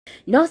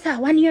no sir,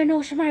 1 year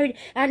now she married,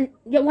 and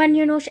 1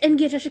 year now she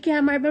engaged and she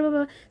can't marry, blah blah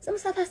blah. Some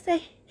sort of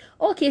say,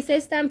 okay, so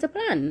it's time to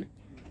plan.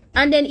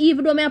 And then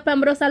even though I plan,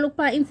 but I look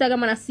on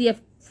Instagram and I see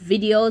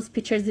videos,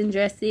 pictures in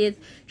dresses,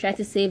 try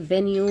to save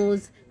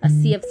venues, I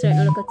see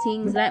certain little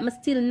things. Like, I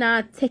still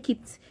not take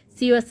it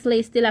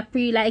seriously. Still a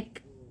pre,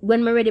 like,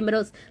 when I'm ready, I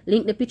just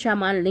link the picture,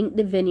 man, link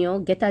the venue,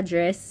 get a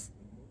dress,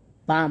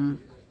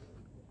 bam.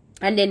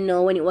 And then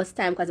now when it was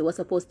time, because it was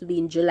supposed to be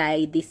in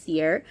July this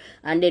year,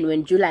 and then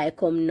when July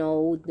come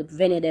now, the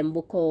venue them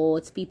book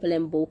out, people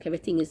them book,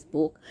 everything is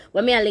booked.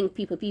 When me I link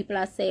people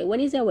are say, when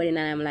is your wedding?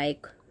 And I'm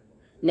like,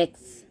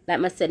 next, like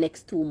I said,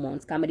 next 2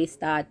 months. Cause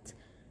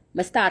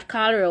I start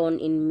call around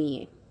in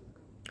May.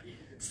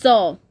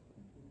 So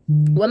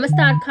when I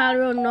start call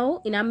around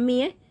now in a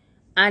May,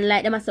 and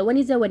like them I say, when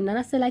is your wedding? And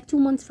I say like 2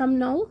 months from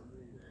now,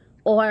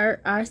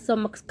 or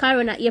some call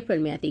around in April,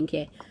 me I think.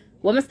 Yeah.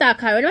 When I start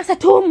call around, I say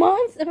 2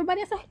 months.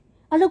 Everybody I say,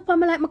 I look for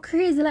me like I'm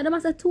crazy. Like them I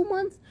say 2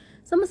 months.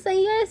 Some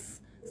say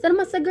yes. Some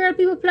I say, girl,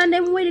 people plan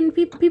them wedding.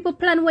 People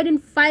plan wedding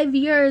 5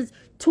 years,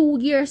 2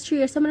 years, 3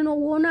 years. Some know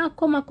wanna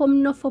come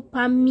enough up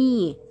on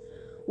me.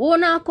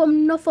 Wanna come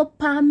enough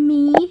up on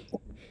me.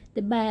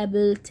 The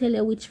Bible tell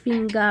you which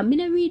finger. Me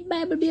not read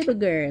Bible, baby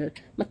girl.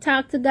 I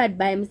talk to God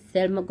by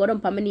myself. I go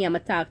down on my knee and I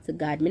talk to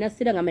God. I not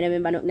sit down and I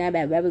remember nothing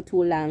about Bible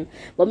too long.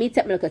 But me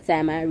take me look at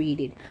time and read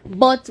it.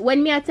 But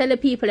when me I tell the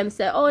people, them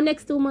say, oh,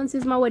 next 2 months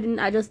is my wedding.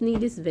 I just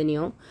need this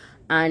venue.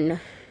 And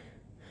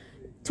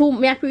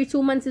me after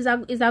 2 months is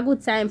a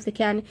good time if you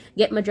can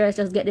get my dress,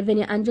 just get the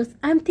venue, and just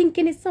I'm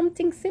thinking it's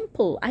something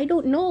simple. I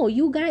don't know,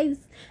 you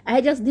guys.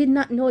 I just did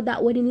not know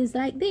that wedding is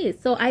like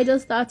this. So I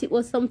just thought it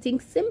was something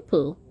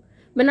simple.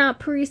 But now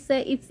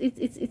say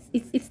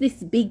it's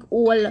this big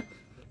all,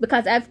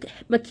 because I've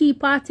my key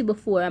party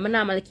before. I'm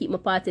normally keep my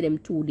party them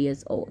 2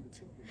 days out.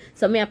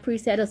 So me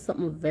say just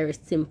something very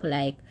simple,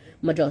 like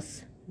me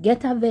just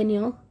get a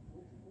venue,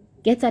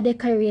 get a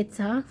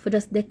decorator for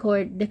just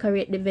decorate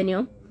the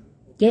venue,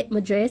 get my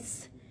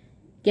dress,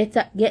 get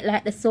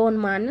like the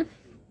sound man,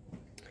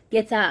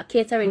 get a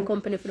catering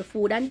company for the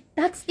food, and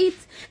that's it.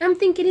 I'm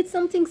thinking it's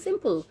something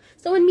simple.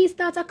 So when me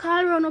start a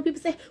call around, people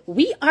say,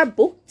 we are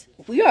booked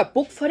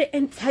for the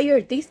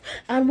entire this,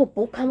 and we're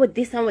booked and with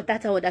this and with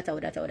that and with that and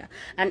with that and with that.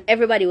 And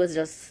everybody was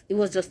just, it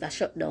was just a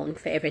shutdown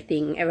for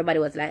everything. Everybody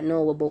was like,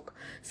 no, we're booked.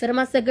 So they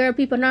must say, girl,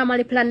 people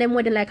normally plan them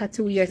wedding like a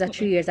 2 years or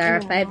 3 years or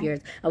 5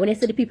 years. And when they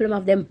see the people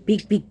have them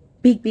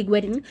big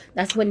wedding,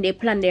 that's when they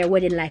plan their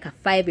wedding like a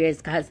 5 years.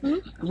 Because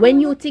when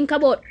you think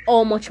about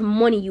how much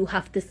money you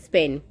have to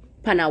spend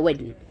pan a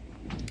wedding,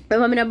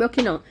 remember me not broke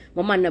now,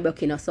 my man not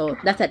broke now, so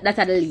that's at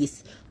the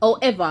least.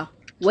 However,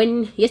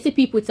 when you see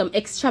people with some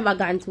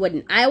extravagant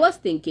wedding, I was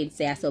thinking,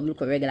 say I saw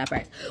look a regular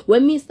price.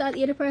 When me start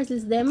hear the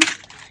prices them,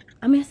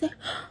 I mean I say,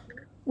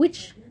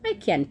 which I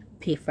can't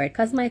pay for it,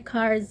 because my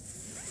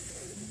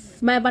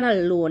van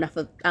alone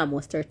of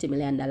almost $30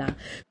 million.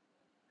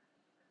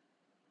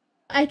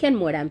 I can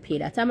more than pay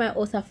that. I'm my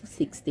house of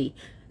 60.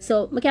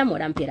 So I can more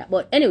than pay that.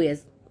 But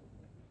anyways,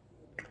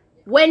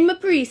 when my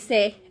priest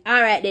say,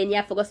 alright then you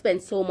have to go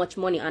spend so much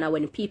money on it,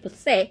 when people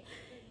say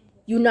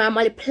you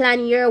normally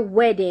plan your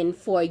wedding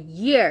for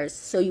years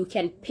so you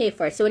can pay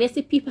for it. So when you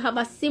see people have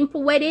a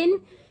simple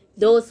wedding,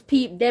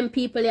 them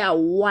people are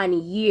 1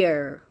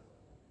 year.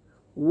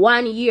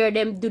 1 year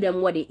them do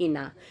them wedding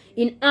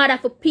in order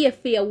to pay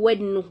for your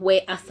wedding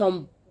where are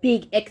some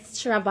big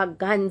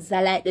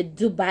extravaganza like the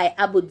Dubai,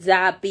 Abu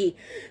Dhabi,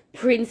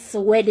 Prince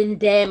wedding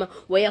them,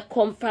 where you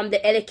come from the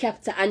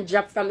helicopter and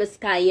drop from the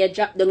sky, you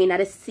drop down in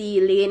the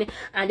ceiling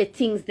and the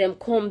things them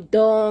come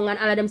down and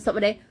all of them stuff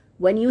there.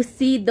 When you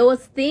see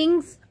those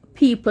things,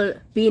 people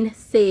been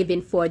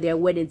saving for their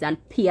weddings and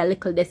pay a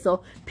little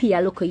deso, pay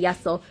a little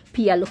yaso,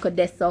 pay a little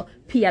deso,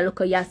 pay a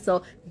little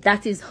yaso.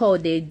 That is how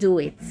they do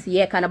it.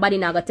 Yeah, can nobody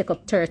now go take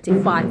up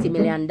 $30-40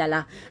 million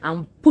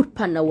and put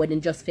on a wedding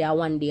just for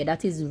 1 day.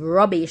 That is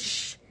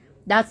rubbish.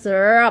 That's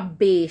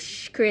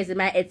rubbish. Crazy.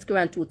 My head's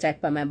going too tight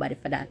for my body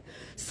for that.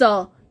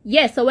 So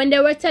yeah, so when they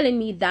were telling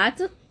me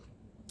that,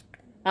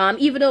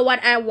 even though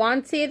what I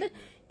wanted,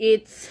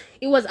 it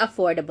was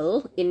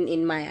affordable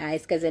in my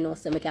eyes, because I know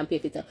some can pay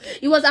for it.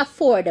 It was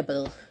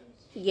affordable.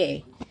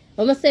 Yeah.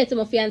 I'm gonna say to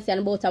my fiance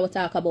and about I will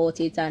talk about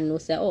it and we'll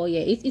say, oh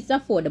yeah, it's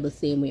affordable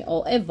same way.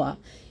 However,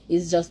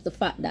 it's just the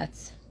fact that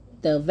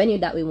the venue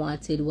that we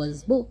wanted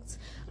was booked,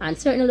 and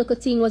certain little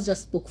thing was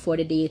just booked for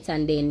the date,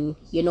 and then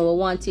we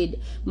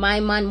wanted, my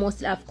man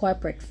mostly have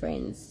corporate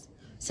friends.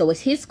 So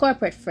with his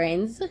corporate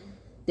friends,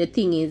 the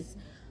thing is,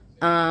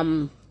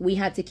 we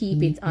had to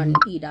keep it on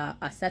either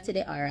a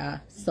Saturday or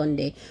a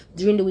Sunday.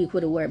 During the week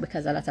would work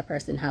because a lot of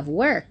person have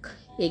work.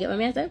 You get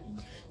what I mean?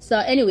 So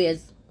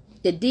anyways,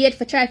 the date,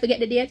 for try to get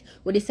the date,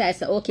 we decided,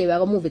 so okay, we're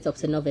gonna move it up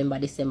to November,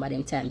 December,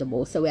 them time to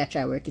both. So we are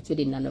trying to work it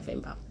within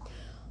November.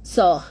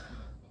 So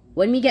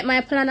when we get my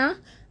planner,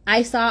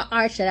 I saw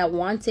art that I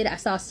wanted. I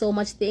saw so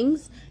much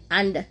things,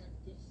 and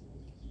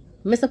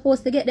I'm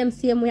supposed to get them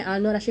same way. I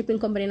know the shipping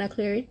company not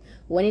clear it.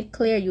 When it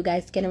clear, you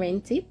guys can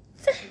rent it.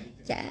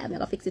 Yeah, I'm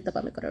gonna fix it up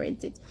and I'm gonna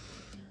rent it.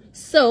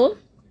 So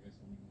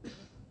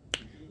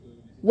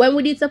when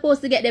we did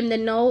supposed to get them, they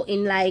know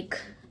in like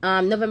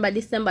November,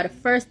 December. The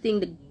first thing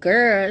the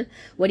girl,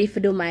 what if I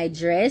do my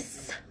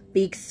dress?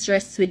 Big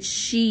stress with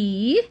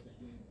she.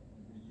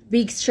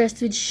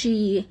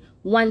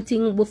 One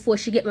thing before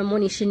she get my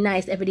money, she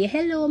nice every day.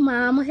 Hello,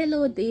 mom.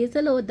 Hello, this.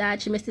 Hello,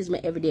 that. She message me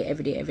every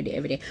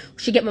day.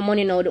 She get my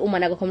money now. The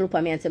woman I go come look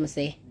at me and tell me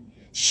say,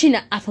 she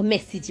not have to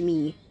message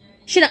me.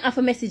 She not have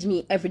to message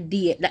me every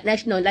day.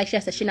 Like she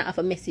said, she not have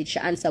to message. She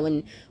answer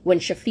when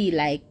she feel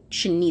like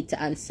she need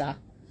to answer.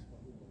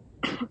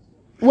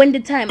 When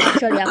the time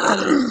actually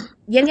come,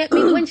 you get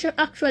me? When she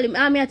actually,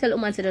 I tell the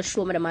woman say, just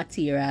show me the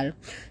material.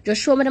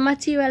 Just show me the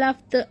material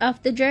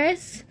of the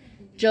dress.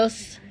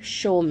 Just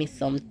show me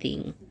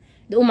something.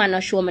 The woman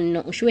not show me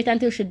nothing. She wait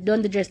until she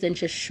done the dress, then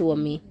she show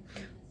me.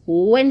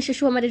 When she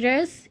show me the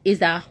dress,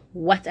 is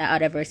what I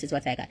order versus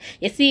what I got.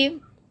 You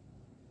see,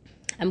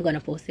 I'm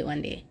gonna post it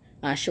one day.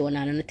 I'll show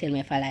now and tell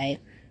me if I lie.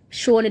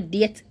 Show the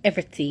date,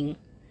 everything.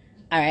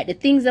 Alright, the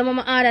things that I'm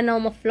gonna order now,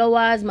 my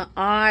flowers, my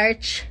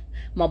arch,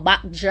 my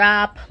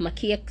backdrop, my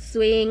cake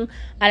swing,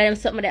 all of them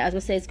something that as I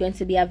say is going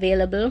to be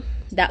available.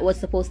 That was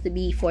supposed to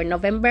be for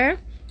November.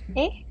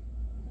 Eh?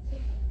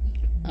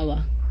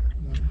 Oh.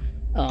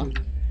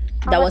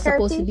 That was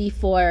supposed to be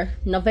for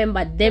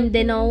November. Them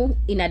they know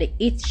in the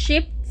it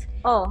shipped.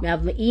 Oh. I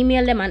have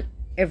email them and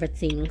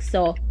everything.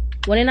 So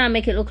when I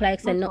make it look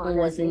like say nothing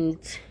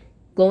wasn't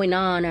going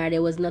on or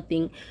there was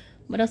nothing,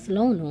 but that's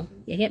low no.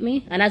 You get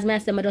me? And as I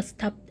said,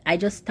 I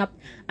just stopped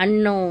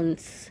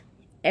announce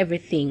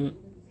everything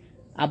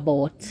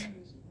about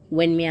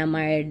when me are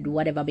married,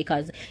 whatever,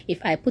 because if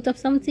I put up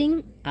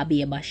something, I'll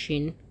be a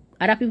bashing.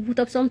 Other people put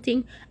up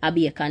something, I'll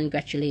be a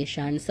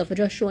congratulations. So if I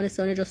just show this,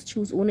 so just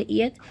choose una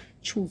eat,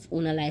 choose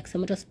una like.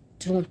 So I just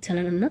don't tell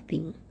her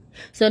nothing.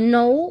 So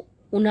now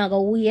una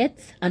go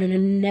wait and una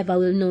never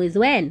will know is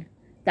when.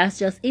 That's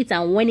just it.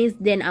 And when it's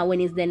then and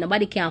when it's then,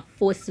 nobody can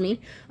force me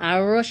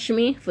and rush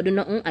me for do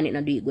nothing and it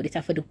not do it good. It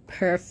have to do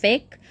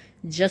perfect.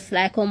 Just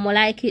like how I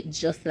like it,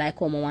 just like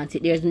how I want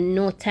it. There's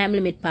no time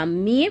limit for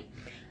me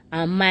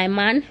and my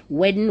man.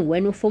 When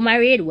we for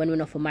married, when we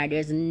not for married,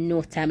 there's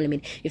no time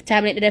limit. If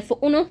time limit there for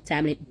uno,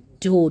 time limit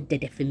do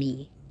there for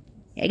me.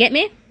 You get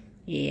me?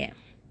 Yeah.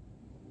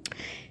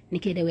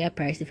 Nikki, the way I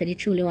price, if you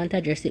truly want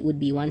to dress, it would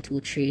be 1, 2,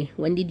 3.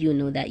 When did you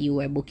know that you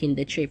were booking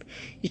the trip?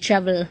 You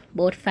travel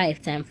about 5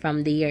 times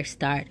from the year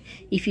start.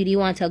 If you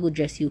didn't want a good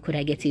dress, you could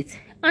have get it.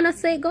 And I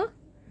say go.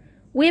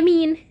 We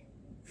mean,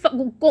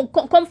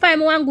 come find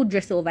me one good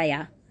dress over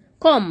here.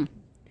 Come.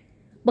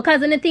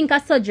 Because when you think I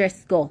saw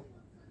dress go.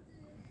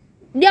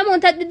 The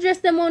amount of the dress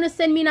them want to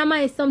send me in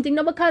my something.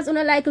 No, because I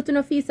like it,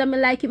 no feel me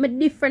like it. Me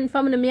different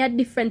from me a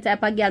different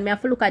type of girl. Me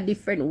have to look a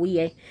different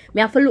way.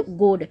 Me have to look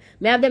good.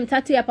 Me have them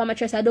tattoo up on my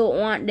chest. I don't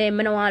want them.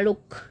 I don't want to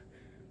look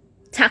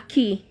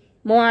tacky.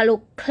 I want to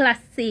look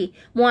classy.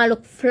 I want to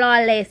look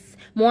flawless.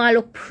 I want to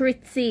look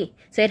pretty.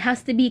 So it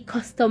has to be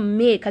custom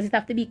made. Because it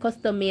have to be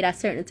custom made a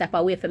certain type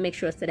of way to make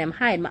sure so them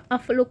hide. I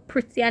have to look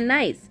pretty and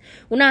nice.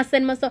 When I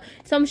send me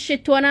some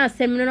shit to and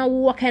send me,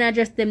 what kind of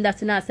dress them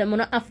that's not send me.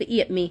 I have to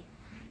eat me.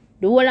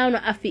 The whole I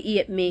don't have to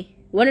eat me.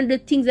 One of the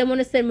things I want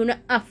to send me,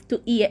 not have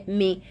to eat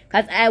me.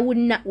 Because I would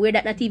not wear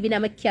that, not even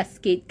in my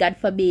casket. God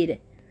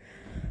forbid.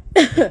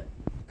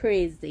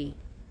 Crazy.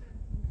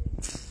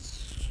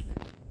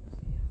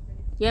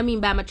 You know what I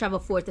mean by I travel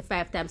 4 to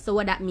 5 times. So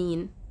what that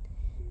mean?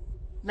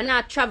 I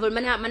not travel.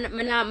 I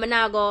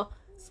not go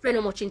spend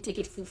how much in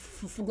ticket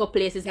for go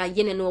places and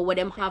you know what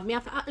them have. Me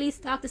have to at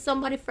least talk to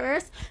somebody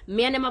first.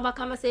 Me and them have a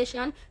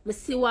conversation. Me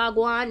see what I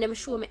go on. Them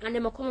show me and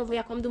them come over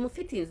here come do my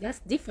fittings. That's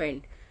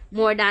different.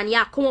 More than,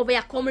 yeah, come over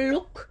here, come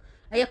look.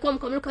 And you come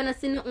look and I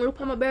see nothing, look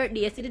for my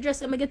birthday. See the dress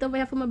when I get over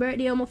here for my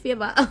birthday, I'm a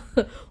favor.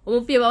 I'm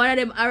a favor, one of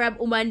them Arab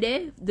woman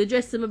there, the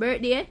dress for my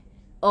birthday.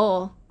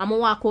 Oh, I'm going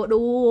to walk out the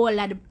whole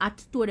of the, I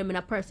store them in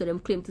a person, them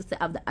claim to say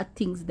have the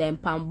things them,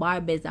 pan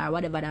Barbies or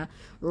whatever the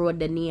road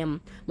the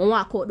name. I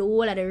walk out the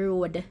whole of the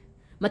road.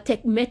 I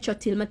take metro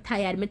till I'm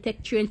tired, I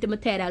take train till I'm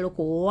tired, I look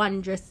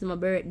one dress for my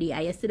birthday.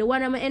 And you see the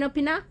one I'm end up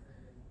in now?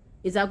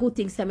 It's a good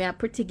thing, so I'm a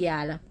pretty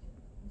girl.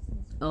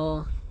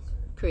 Oh.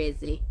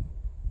 Crazy.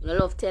 I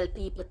love tell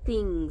people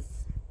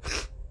things.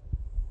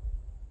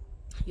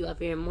 You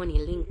have your money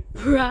link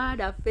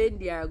Prada,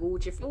 Fendi or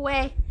Gucci for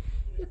where?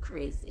 You're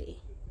crazy.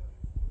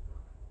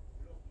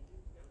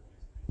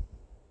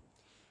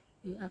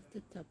 You have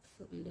to tap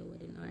something the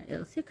wedding or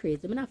else you're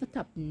crazy. I'm not have to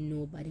tap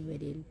nobody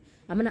wedding.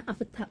 I'm not have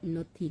to tap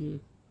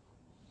nothing.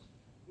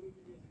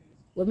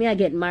 When me I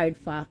get married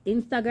for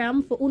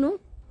Instagram for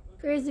Uno,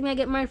 crazy me I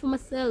get married for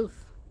myself.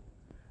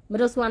 I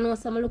just want to know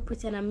someone look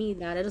pretty and me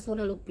now. I just want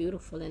to look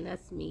beautiful and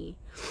that's me.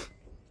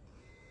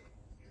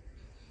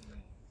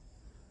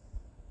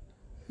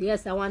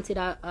 Yes, I wanted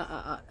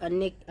a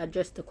neck, a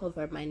dress to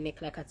cover my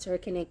neck, like a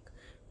turkey neck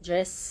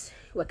dress,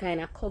 what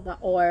kind of cover,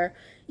 or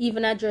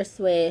even a dress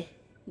where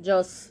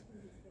just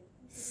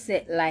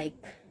sit like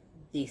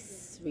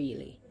this,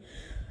 really.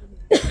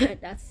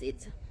 That's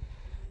it.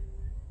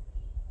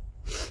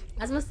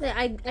 As I say,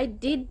 I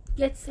did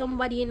get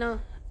somebody, you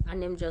know,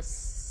 and them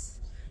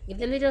just, if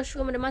they just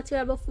show me the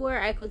material before,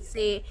 I could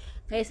say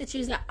I say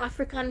she's an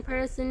African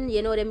person,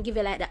 you know, them give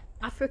you like the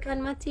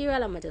African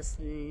material. I'm just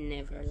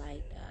never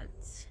like that.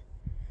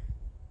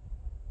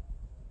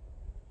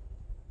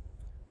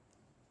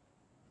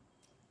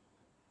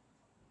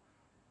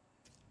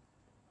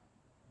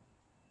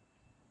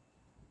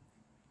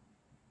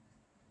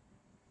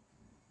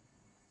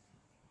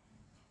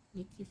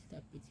 Nikki,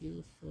 stop it.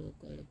 You so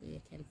gullible.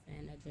 You can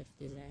find a dress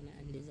designer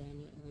and design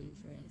your own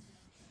dress.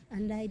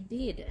 And I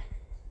did.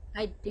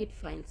 I did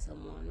find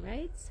someone,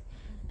 right?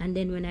 And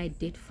then when I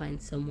did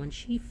find someone,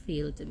 she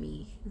failed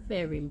me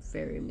very,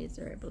 very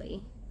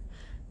miserably.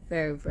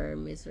 Very, very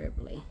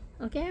miserably.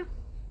 Okay?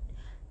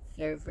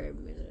 Very, very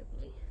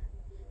miserably.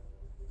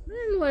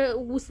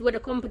 What's with the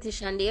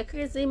competition? They're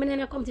crazy. I'm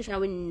in a competition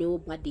with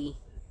nobody.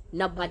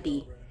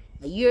 Nobody.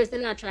 Years they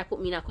not try to put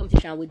me in a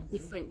competition with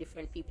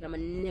different people.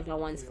 I'm never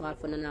once fall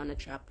for none on a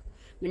trap.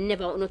 I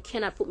never no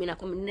cannot put me in a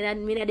competition.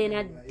 I'm in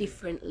a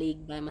different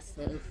league by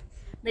myself.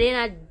 I'm in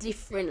a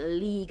different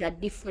league, a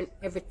different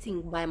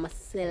everything by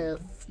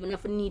myself. I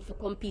don't need to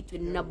compete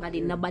with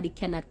nobody. Nobody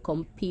cannot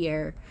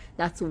compare.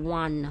 That's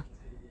one.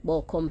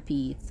 But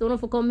compete. So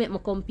don't come make me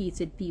compete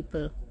with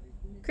people.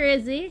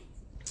 Crazy.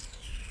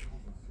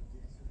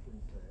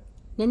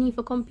 You need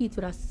to compete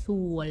with a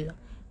soul.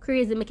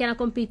 Crazy, me cannot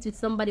compete with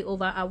somebody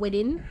over a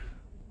wedding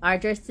or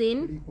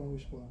dressing.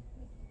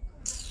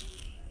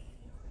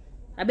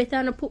 I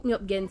better not put me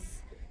up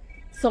against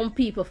some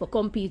people for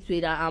compete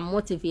with and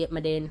motivate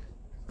me then.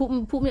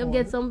 Put me up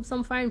against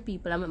some foreign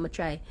people and make me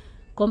try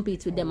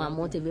compete with them and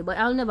motivate. But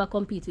I'll never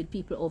compete with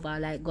people over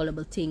like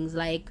gullible things.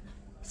 Like,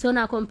 so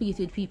now compete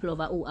with people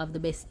over who have the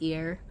best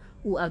hair,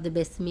 who have the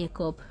best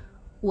makeup,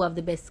 who have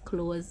the best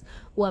clothes,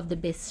 who have the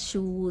best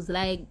shoes.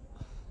 Like,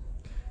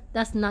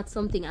 that's not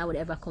something I would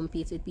ever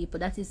compete with people.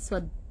 That is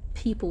what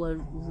people are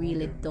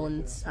really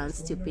dumb and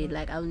stupid.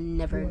 Like, I'll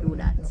never do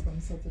that.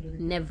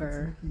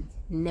 Never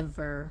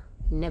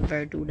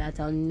do that.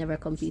 I'll never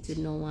compete with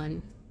no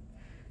one.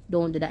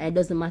 Don't do that. It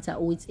doesn't matter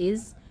who it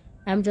is.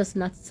 I'm just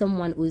not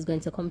someone who is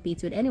going to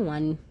compete with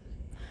anyone.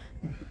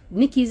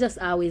 Nikki is just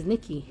always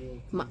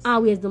Nikki. I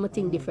always do my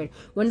thing different.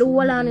 When the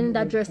whole on in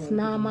that dress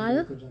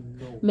normal,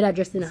 me that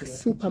dress in a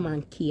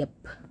Superman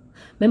cape.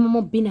 My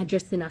mama been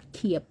dressed in a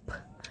cape.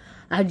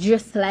 I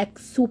dress like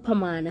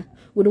Superman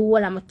with the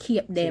whole of my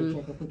cape them.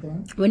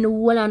 When the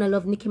whole on I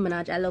love Nicki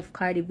Minaj, I love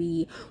Cardi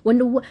B. When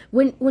the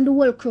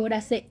whole crowd I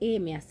say A,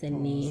 me I say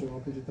nay.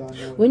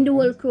 When the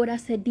whole crowd I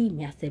say D,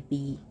 me I say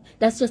B.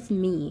 That's just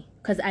me.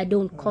 Because I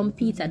don't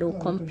compete, I don't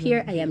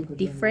compare, I am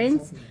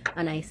different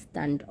and I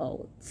stand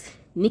out.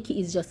 Nikki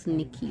is just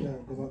Nikki.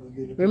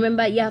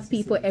 Remember, you have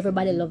people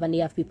everybody love and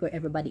you have people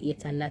everybody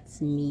hate, and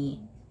that's me.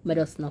 I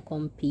just not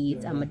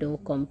compete and I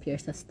don't compare.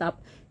 So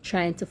stop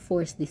trying to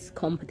force this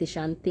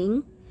competition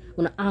thing.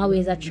 When I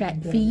always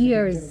attract for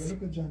years.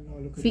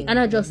 And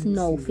I just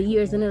know for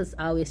years and I was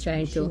always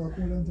trying to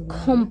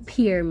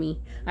compare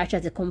me. I try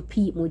to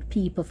compete with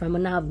people from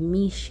when I have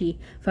Mishi,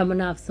 from when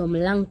I have some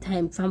long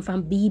time, from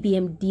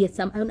BBM dates.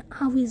 And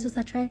I always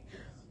just try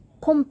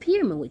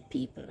compare me with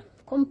people.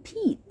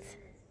 Compete.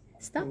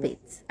 Stop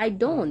it. I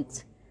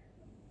don't.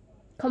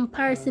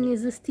 Comparison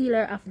is the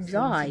stealer of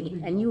joy,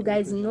 and you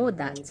guys know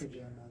that.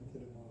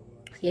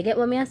 You get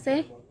what me I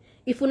say?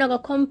 If we not go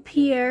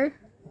compare,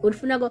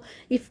 if you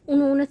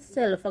not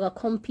self go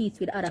compete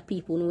with other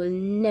people, you will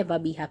never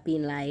be happy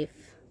in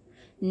life.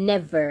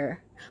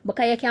 Never.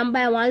 Because you can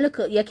buy one look,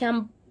 you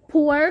can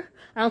poor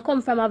and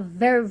come from a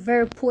very,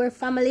 very poor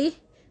family,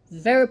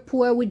 very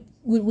poor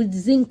with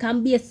zinc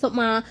and base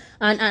something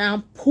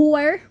and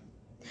poor,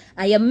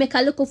 and you make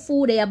a little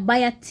food and you buy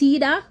a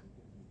Tida.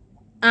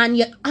 And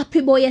you're happy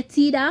about your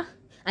Tida,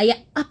 and you're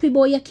happy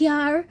about your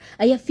car,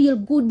 and you feel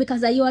good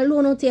because you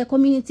alone out in your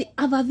community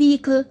have a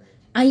vehicle,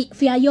 and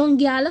for a young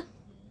girl,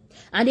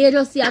 and you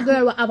just see a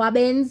girl who have a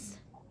Benz,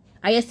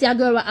 and you see a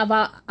girl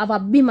who have a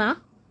Beamer,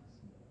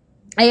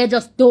 and you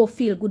just don't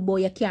feel good about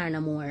your car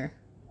no more.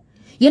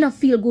 You don't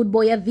feel good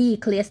about your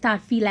vehicle, you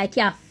start feel like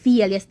you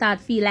fail, you start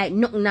feel like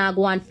nothing now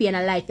go on for in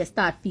life, you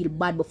start feel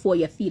bad before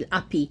you feel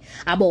happy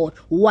about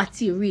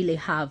what you really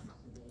have.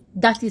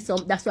 That's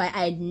why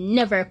I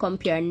never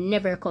compare,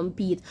 never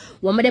compete.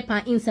 When I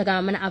on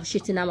Instagram and I have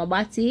shit in my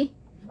body,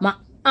 I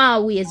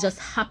always just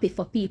happy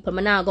for people.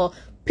 I now go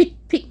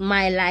pick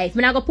my life.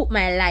 I now go put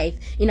my life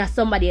in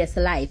somebody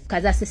else's life,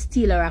 because that's a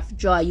stealer of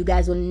joy. You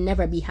guys will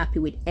never be happy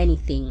with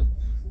anything.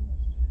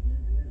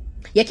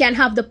 You can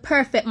have the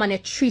perfect man, you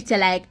treat you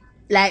like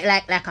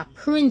a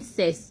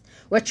princess.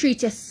 We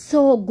treat you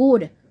so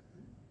good.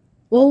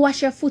 We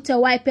wash your foot,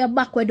 wipe your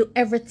back, we do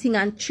everything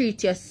and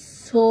treat you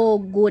so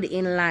good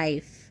in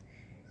life.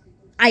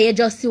 And you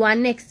just see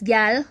one next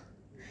girl,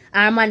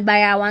 and man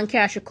buy her one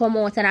car, she come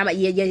out and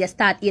you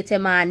start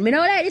eating man. Me no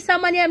like this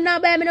man, I'm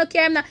not buy, me no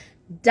care,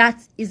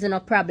 That isn't a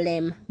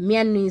problem. Me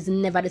and you is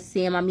never the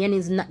same, and me and you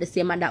is not the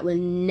same, and that will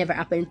never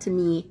happen to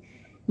me.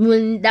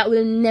 That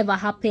will never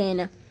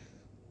happen.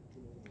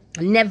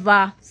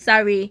 Never.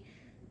 Sorry.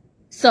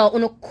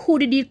 So,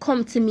 could it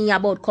come to me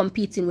about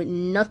competing with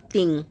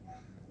nothing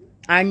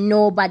or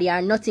nobody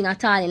or nothing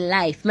at all in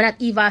life? Me not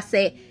even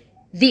say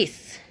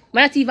this.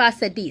 I'm not even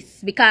say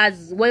this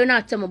because when you're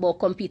not talking about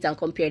compete and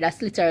compare,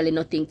 that's literally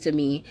nothing to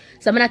me.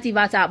 So I'm not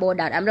even talking about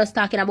that. I'm just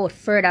talking about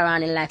further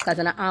on in life because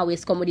I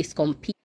always come with this compete.